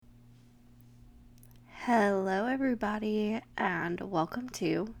Hello, everybody, and welcome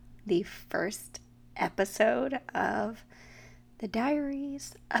to the first episode of The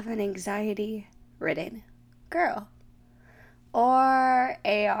Diaries of an Anxiety-Ridden Girl, or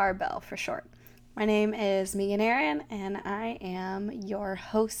AR Belle for short. My name is Megan Aaron, and I am your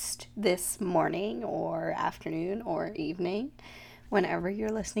host this morning, or afternoon, or evening, whenever you're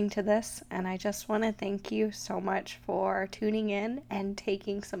listening to this. And I just want to thank you so much for tuning in and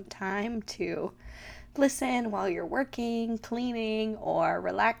taking some time to listen while you're working, cleaning, or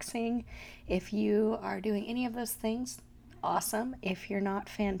relaxing. If you are doing any of those things, awesome. If you're not,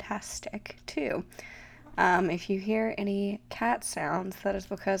 fantastic too. If you hear any cat sounds, that is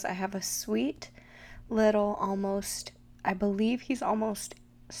because I have a sweet little I believe he's almost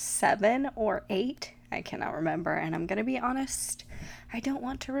 7 or 8. I cannot remember, and I'm going to be honest, I don't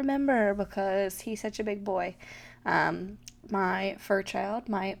want to remember because he's such a big boy. My fur child,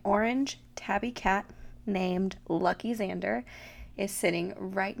 my orange tabby cat, named Lucky Xander, is sitting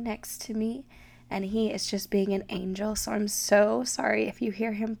right next to me, and he is just being an angel. So I'm so sorry if you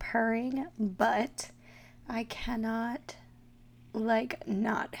hear him purring, but I cannot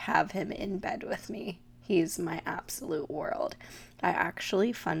not have him in bed with me. He's my absolute world.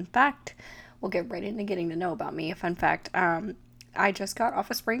 Fun fact, we'll get right into getting to know about me. Fun fact, I just got off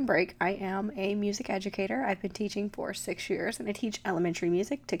of spring break. I am a music educator. I've been teaching for 6 years, and I teach elementary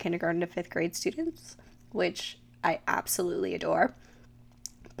music to kindergarten to 5th grade students, which I absolutely adore.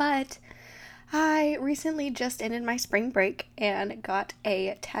 But I recently just ended my spring break and got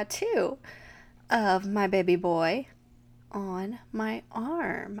a tattoo of my baby boy on my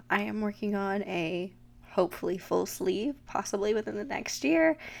arm. I am working on a hopefully full sleeve, possibly within the next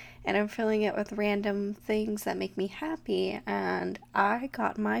year, and I'm filling it with random things that make me happy. And I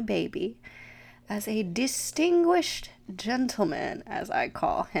got my baby as a distinguished gentleman, as I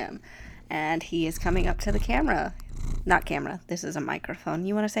call him, and he is coming up to the camera. Not camera, this is a microphone.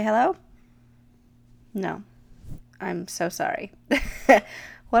 You want to say hello? No. I'm so sorry.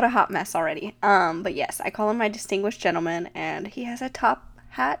 What a hot mess already. But yes, I call him my distinguished gentleman, and he has a top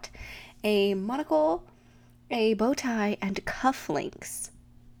hat, a monocle, a bow tie, and cufflinks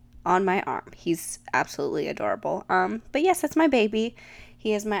on my arm. He's absolutely adorable. But yes, that's my baby.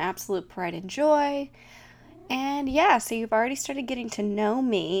 He is my absolute pride and joy. And yeah, so you've already started getting to know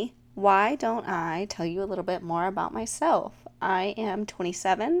me. Why don't I tell you a little bit more about myself? I am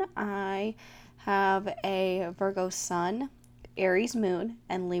 27. I have a Virgo sun, Aries moon,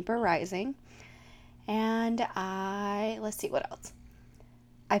 and Libra rising. And let's see what else.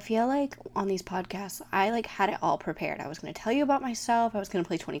 I feel like on these podcasts, I had it all prepared. I was going to tell you about myself. I was going to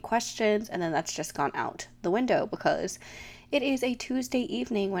play 20 questions, and then that's just gone out the window because it is a Tuesday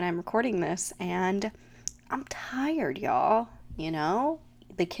evening when I'm recording this, and I'm tired, y'all.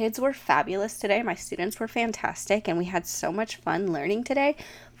 The kids were fabulous today. My students were fantastic, and we had so much fun learning today,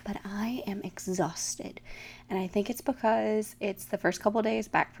 but I am exhausted. And I think it's because it's the first couple days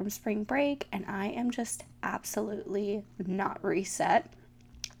back from spring break, and I am just absolutely not reset.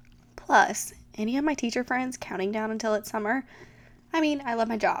 Plus, any of my teacher friends counting down until it's summer? I love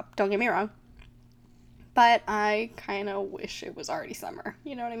my job, don't get me wrong, but I kind of wish it was already summer,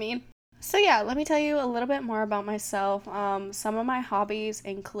 you know what I mean? So yeah, let me tell you a little bit more about myself. Some of my hobbies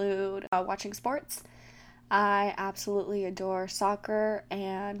include watching sports. I absolutely adore soccer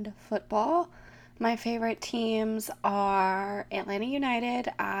and football. My favorite teams are Atlanta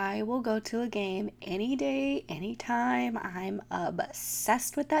United. I will go to a game any day, anytime. I'm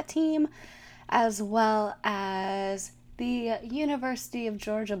obsessed with that team, as well as the University of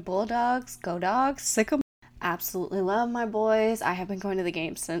Georgia Bulldogs. Go Dogs, sick 'em. Absolutely love my boys. I have been going to the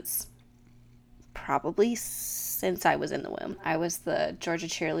game since I was in the womb. I was the Georgia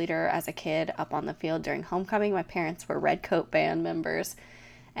cheerleader as a kid up on the field during homecoming. My parents were Red Coat Band members,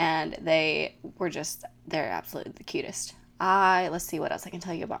 and they're absolutely the cutest. Let's see what else I can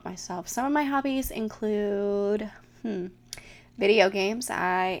tell you about myself. Some of my hobbies include, video games.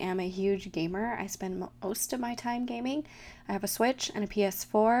 I am a huge gamer. I spend most of my time gaming. I have a Switch and a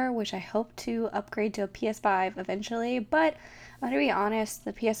PS4, which I hope to upgrade to a PS5 eventually, but I'm going to be honest,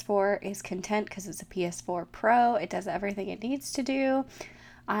 the PS4 is content because it's a PS4 Pro. It does everything it needs to do.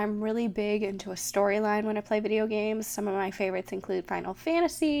 I'm really big into a storyline when I play video games. Some of my favorites include Final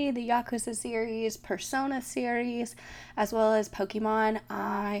Fantasy, the Yakuza series, Persona series, as well as Pokemon.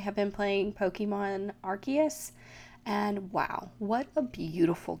 I have been playing Pokemon Arceus, and wow, what a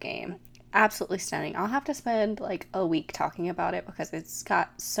beautiful game. Absolutely stunning. I'll have to spend a week talking about it because it's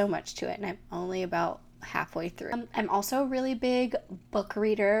got so much to it, and I'm only about halfway through. I'm also a really big book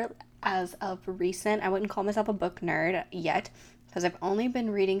reader as of recent. I wouldn't call myself a book nerd yet. because I've only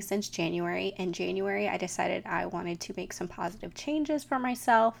been reading since January. In January, I decided I wanted to make some positive changes for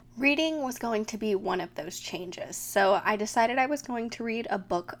myself. Reading was going to be one of those changes. So I decided I was going to read a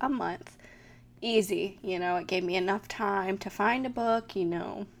book a month. Easy, it gave me enough time to find a book,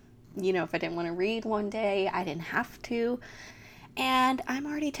 if I didn't want to read one day, I didn't have to. And I'm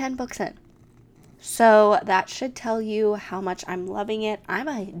already 10 books in. So that should tell you how much I'm loving it. I'm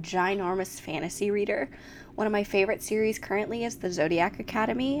a ginormous fantasy reader. One of my favorite series currently is the Zodiac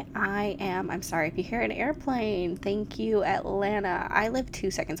Academy. I'm sorry if you hear an airplane. Thank you, Atlanta. I live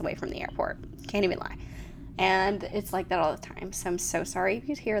 2 seconds away from the airport. Can't even lie. And it's like that all the time. So I'm so sorry if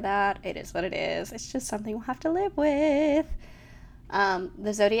you hear that. It is what it is. It's just something we'll have to live with.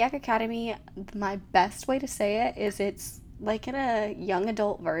 The Zodiac Academy, my best way to say it is it's like in a young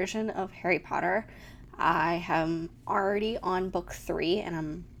adult version of Harry Potter. I am already on book 3 and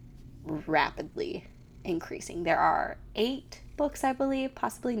I'm rapidly increasing. There are 8 books, I believe,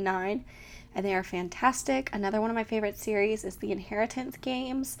 possibly 9, and they are fantastic. Another one of my favorite series is the Inheritance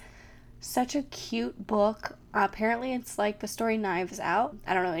Games. Such a cute book. Apparently it's like the story Knives Out.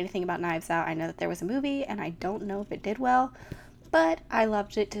 I don't know anything about Knives Out. I know that there was a movie and I don't know if it did well, but I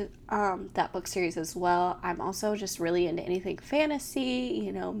loved it, that book series as well. I'm also just really into anything fantasy,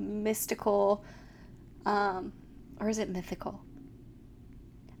 mystical, or is it mythical?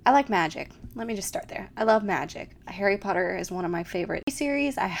 I like magic. Let me just start there. I love magic. Harry Potter is one of my favorite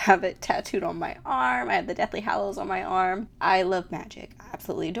series. I have it tattooed on my arm. I have the Deathly Hallows on my arm. I love magic. I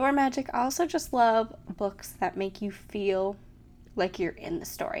absolutely adore magic. I also just love books that make you feel like you're in the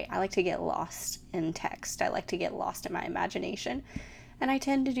story. I like to get lost in text. I like to get lost in my imagination. And I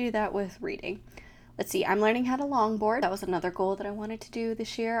tend to do that with reading. Let's see, I'm learning how to longboard. That was another goal that I wanted to do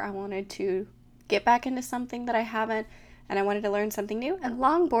this year. I wanted to get back into something that I haven't, and I wanted to learn something new. And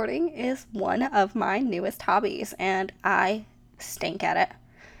longboarding is one of my newest hobbies, and I stink at it.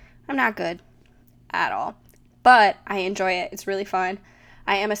 I'm not good at all, but I enjoy it. It's really fun.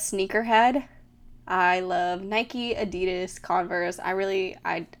 I am a sneakerhead. I love Nike, Adidas, Converse. I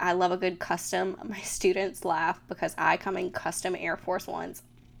love a good custom. My students laugh because I come in custom Air Force Ones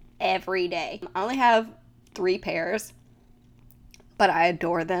every day. I only have 3 pairs, but I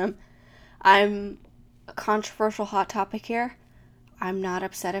adore them. I'm a controversial hot topic here. I'm not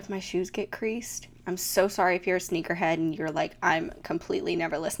upset if my shoes get creased. I'm so sorry if you're a sneakerhead and you're like, I'm completely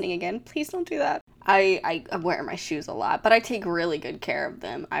never listening again. Please don't do that. I wear my shoes a lot, but I take really good care of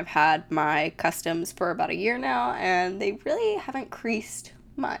them. I've had my customs for about a year now, and they really haven't creased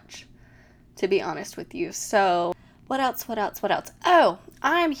much, to be honest with you. So what else? Oh,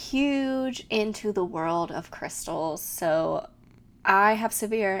 I'm huge into the world of crystals. So I have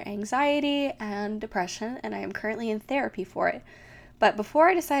severe anxiety and depression, and I am currently in therapy for it. But before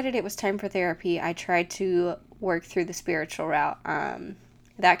I decided it was time for therapy, I tried to work through the spiritual route.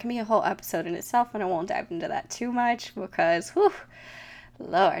 That can be a whole episode in itself, and I won't dive into that too much because, whew,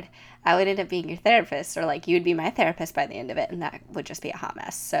 Lord, I would end up being your therapist, or like you would be my therapist by the end of it, and that would just be a hot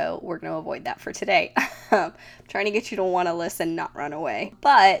mess. So we're going to avoid that for today. I'm trying to get you to want to listen, not run away.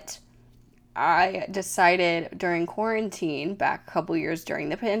 But I decided during quarantine, back a couple years during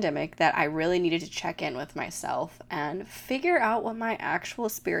the pandemic, that I really needed to check in with myself and figure out what my actual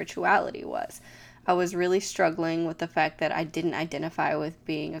spirituality was. I was really struggling with the fact that I didn't identify with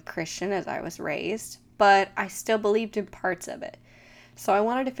being a Christian as I was raised, but I still believed in parts of it. So I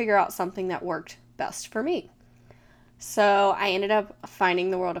wanted to figure out something that worked best for me. So I ended up finding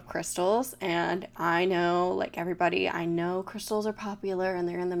the world of crystals, and I know, like everybody, I know crystals are popular and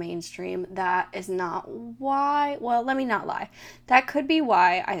they're in the mainstream. That is not why, well, let me not lie. That could be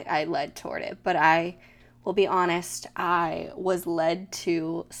why I led toward it, but I will be honest, I was led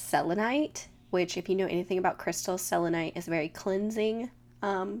to selenite, which if you know anything about crystals, selenite is a very cleansing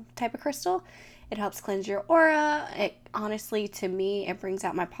type of crystal. It helps cleanse your aura. It honestly, to me, it brings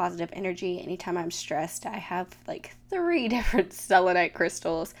out my positive energy. Anytime I'm stressed, I have like 3 different selenite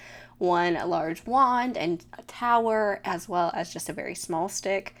crystals. One, a large wand and a tower, as well as just a very small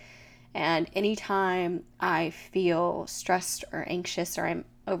stick. And anytime I feel stressed or anxious or I'm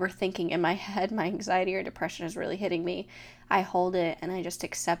overthinking in my head, my anxiety or depression is really hitting me, I hold it and I just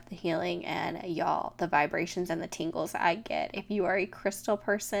accept the healing, and y'all, the vibrations and the tingles I get. If you are a crystal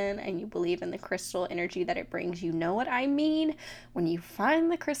person and you believe in the crystal energy that it brings, you know what I mean. When you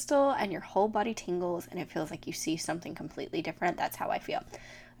find the crystal and your whole body tingles and it feels like you see something completely different, that's how I feel.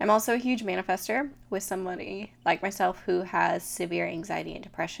 I'm also a huge manifester with somebody like myself who has severe anxiety and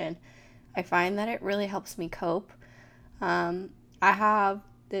depression. I find that it really helps me cope. I have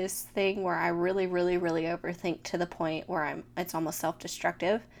this thing where I really overthink to the point where it's almost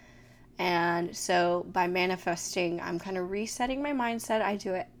self-destructive. And so by manifesting, I'm kind of resetting my mindset. I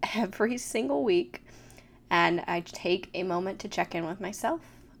do it every single week. And I take a moment to check in with myself.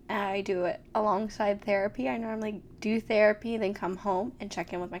 I do it alongside therapy. I normally do therapy, then come home and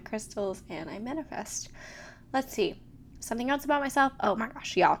check in with my crystals, and I manifest. Let's see. Something else about myself. Oh my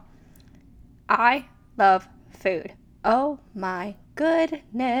gosh, y'all. I love food. Oh my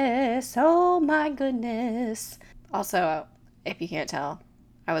goodness. Oh my goodness. Also, if you can't tell,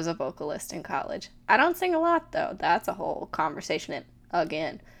 I was a vocalist in college. I don't sing a lot, though. That's a whole conversation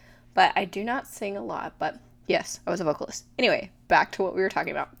again. But I do not sing a lot, but yes, I was a vocalist. Anyway, back to what we were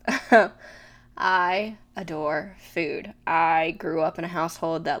talking about. I adore food. I grew up in a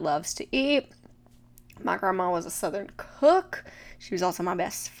household that loves to eat. My grandma was a Southern cook. She was also my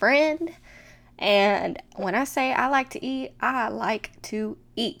best friend. And when I say I like to eat, I like to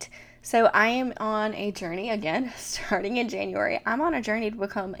eat. So I am on a journey again, starting in January. I'm on a journey to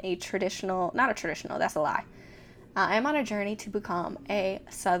become not a traditional, that's a lie. I'm on a journey to become a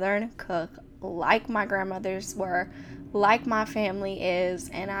Southern cook like my grandmothers were, like my family is,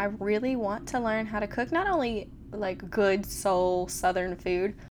 and I really want to learn how to cook not only like good soul Southern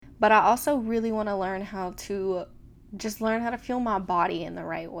food, but I also really want to learn how to fuel my body in the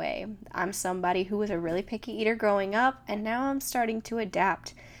right way. I'm somebody who was a really picky eater growing up, and now I'm starting to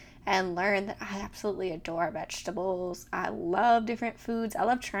adapt and learn that I absolutely adore vegetables. I love different foods. I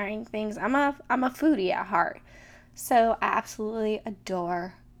love trying things. I'm a foodie at heart. So I absolutely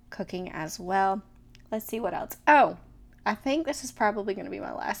adore cooking as well. Let's see what else. Oh, I think this is probably going to be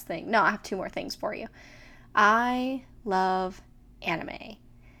my last thing. No, I have 2 more things for you. I love anime.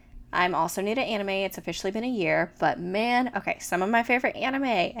 I'm also new to anime. It's officially been a year, but man, okay, some of my favorite anime,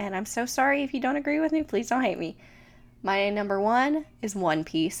 and I'm so sorry if you don't agree with me, please don't hate me. My number 1 is One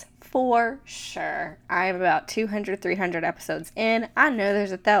Piece, for sure. I'm about 200, 300 episodes in. I know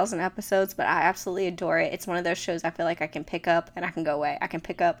there's 1,000 episodes, but I absolutely adore it. It's one of those shows I feel like I can pick up and I can go away. I can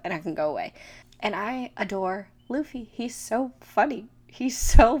pick up and I can go away. And I adore Luffy. He's so funny. He's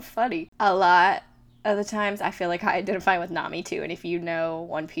so funny. A lot of the times I feel like I identify with Nami too. And if you know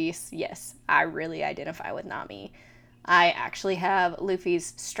One Piece, yes, I really identify with Nami. I actually have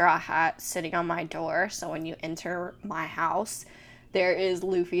Luffy's straw hat sitting on my door, so when you enter my house, there is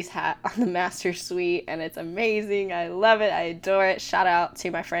Luffy's hat on the master suite, and it's amazing. I love it. I adore it. Shout out to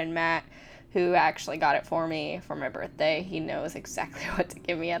my friend Matt, who actually got it for me for my birthday. He knows exactly what to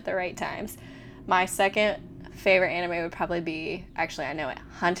give me at the right times. My second favorite anime would probably be, actually I know it,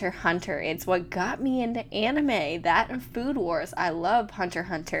 Hunter x Hunter. It's what got me into anime, that and Food Wars. I love Hunter x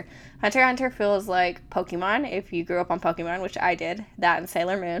Hunter. Hunter x Hunter feels like Pokemon, if you grew up on Pokemon, which I did, that and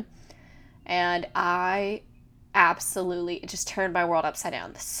Sailor Moon. And I absolutely, it just turned my world upside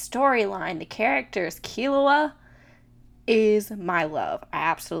down. The storyline, the characters, Killua is my love. I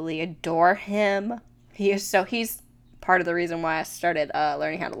absolutely adore him. He's part of the reason why I started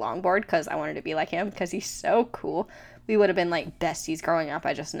learning how to longboard, because I wanted to be like him, because he's so cool. We would have been like besties growing up,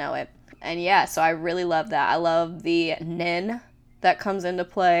 I just know it. And yeah, so I really love that. I love the nin that comes into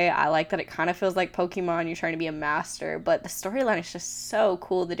play. I like that it kind of feels like Pokemon, you're trying to be a master, but the storyline is just so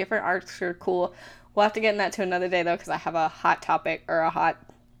cool. The different arcs are cool. We'll have to get in that to another day though, because I have a hot topic, or a hot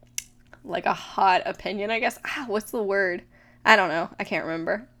opinion, I guess. What's the word? I don't know. I can't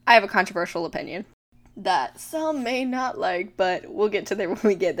remember. I have a controversial opinion that some may not like, but we'll get to there when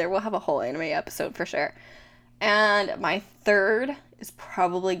we get there. We'll have a whole anime episode for sure. And my third is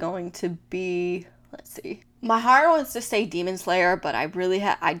probably going to be, let's see. My heart wants to say Demon Slayer, but I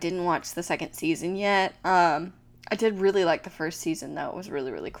didn't watch the second season yet. I did really like the first season though. It was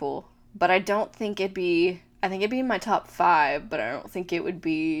really, really cool. But I think it'd be in my top 5, but I don't think it would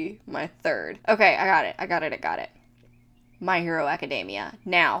be my third. Okay, I got it. My Hero Academia.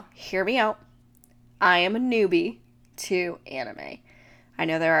 Now, hear me out. I am a newbie to anime. I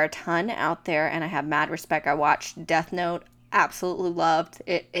know there are a ton out there, and I have mad respect. I watched Death Note, absolutely loved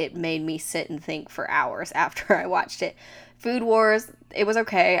it. It made me sit and think for hours after I watched it. Food Wars, it was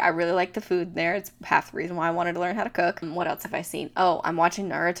okay. I really liked the food there. It's half the reason why I wanted to learn how to cook. What else have I seen? Oh, I'm watching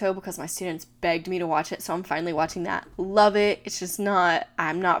Naruto because my students begged me to watch it, so I'm finally watching that. Love it. It's just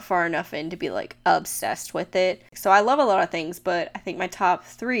I'm not far enough in to be like obsessed with it. So I love a lot of things, but I think my top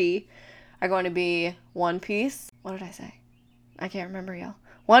 3 are going to be One Piece. What did I say? I can't remember, y'all.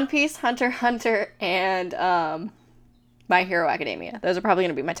 One Piece, Hunter x Hunter, and My Hero Academia. Those are probably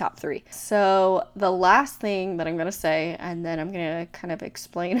going to be my top 3. So the last thing that I'm going to say, and then I'm going to kind of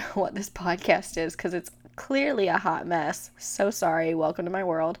explain what this podcast is, because it's clearly a hot mess. So sorry. Welcome to my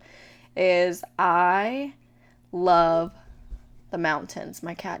world. Is I love the mountains.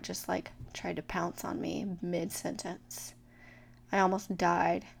 My cat just tried to pounce on me mid-sentence. I almost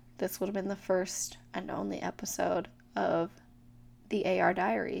died. this would have been the first and only episode of the AR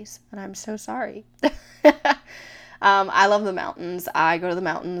Diaries, and I'm so sorry. I love the mountains. I go to the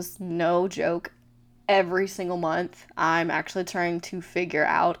mountains, no joke, every single month. I'm actually trying to figure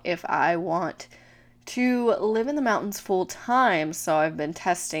out if I want to live in the mountains full time. So I've been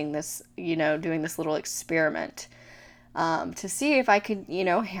testing this, doing this little experiment to see if I could,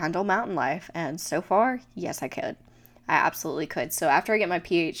 handle mountain life. And so far, yes, I could. I absolutely could. So after I get my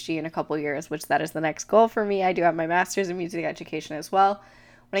PhD in a couple years, which that is the next goal for me, I do have my master's in music education as well.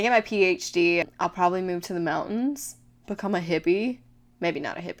 When I get my PhD, I'll probably move to the mountains, become a hippie. Maybe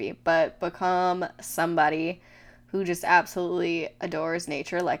not a hippie, but become somebody who just absolutely adores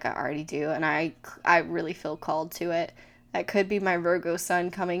nature like I already do. And I really feel called to it. That could be my Virgo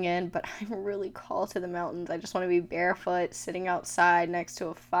sun coming in, but I'm really called to the mountains. I just want to be barefoot, sitting outside next to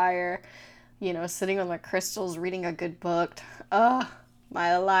a fire, sitting with my crystals, reading a good book. Oh,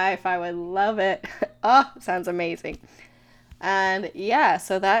 my life. I would love it. Oh, sounds amazing. And yeah,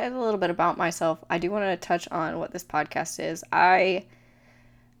 so that is a little bit about myself. I do want to touch on what this podcast is.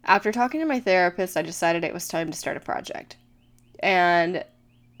 After talking to my therapist, I decided it was time to start a project. And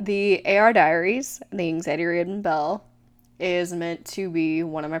the AR Diaries, the Anxiety-Ridden Belle, is meant to be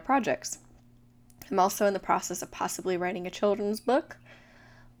one of my projects. I'm also in the process of possibly writing a children's book.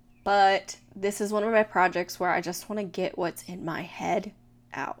 But this is one of my projects where I just want to get what's in my head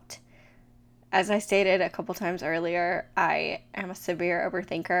out. As I stated a couple times earlier, I am a severe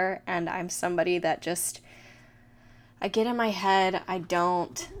overthinker, and I'm somebody that I get in my head. I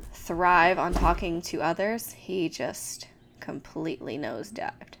don't thrive on talking to others. He just completely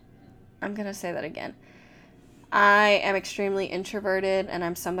nosedived. I'm going to say that again. I am extremely introverted, and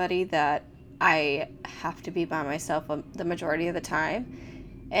I'm somebody that I have to be by myself the majority of the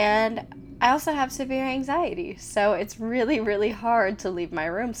time. And I also have severe anxiety, so it's really, really hard to leave my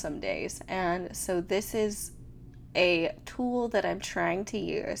room some days. And so this is a tool that I'm trying to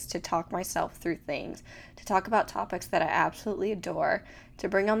use to talk myself through things, to talk about topics that I absolutely adore, to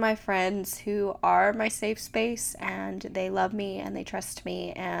bring on my friends who are my safe space, and they love me and they trust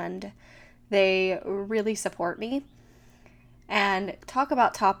me and they really support me, and talk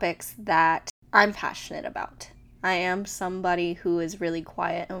about topics that I'm passionate about. I am somebody who is really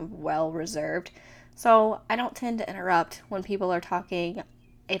quiet and well reserved, so I don't tend to interrupt when people are talking.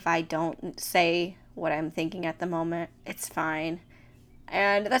 If I don't say what I'm thinking at the moment, it's fine.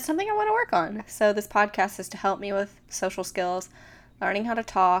 And that's something I want to work on. So this podcast is to help me with social skills, learning how to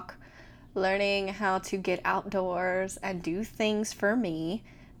talk, learning how to get outdoors and do things for me,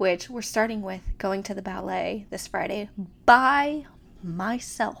 which we're starting with going to the ballet this Friday by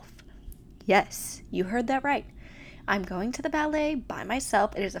myself. Yes, you heard that right. I'm going to the ballet by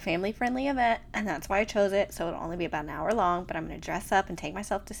myself. It is a family-friendly event, and that's why I chose it. So it'll only be about an hour long, but I'm going to dress up and take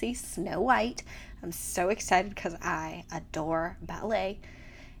myself to see Snow White. I'm so excited because I adore ballet.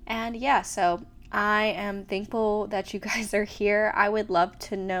 And yeah, so I am thankful that you guys are here. I would love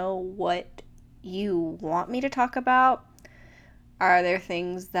to know what you want me to talk about. Are there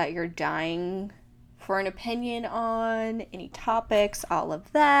things that you're dying for an opinion on, any topics, all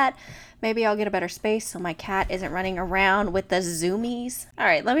of that? Maybe I'll get a better space so my cat isn't running around with the zoomies. All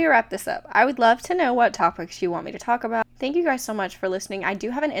right, let me wrap this up. I would love to know what topics you want me to talk about. Thank you guys so much for listening. I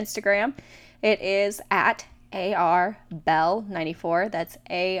do have an Instagram. It is at ARBelle94. That's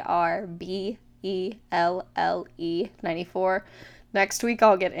ARBELLE 94. Next week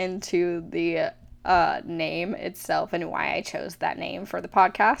I'll get into the name itself and why I chose that name for the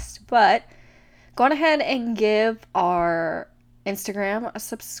podcast. But go on ahead and give our Instagram a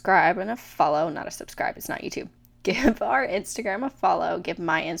subscribe and a follow. Not a subscribe, it's not YouTube. Give our Instagram a follow. Give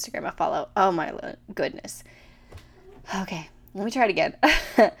my Instagram a follow. Oh my goodness. Okay, let me try it again.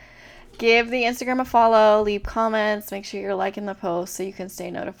 Give the Instagram a follow, leave comments, make sure you're liking the post so you can stay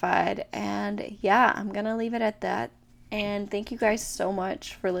notified. And yeah, I'm going to leave it at that. And thank you guys so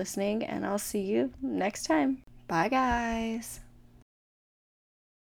much for listening, and I'll see you next time. Bye, guys.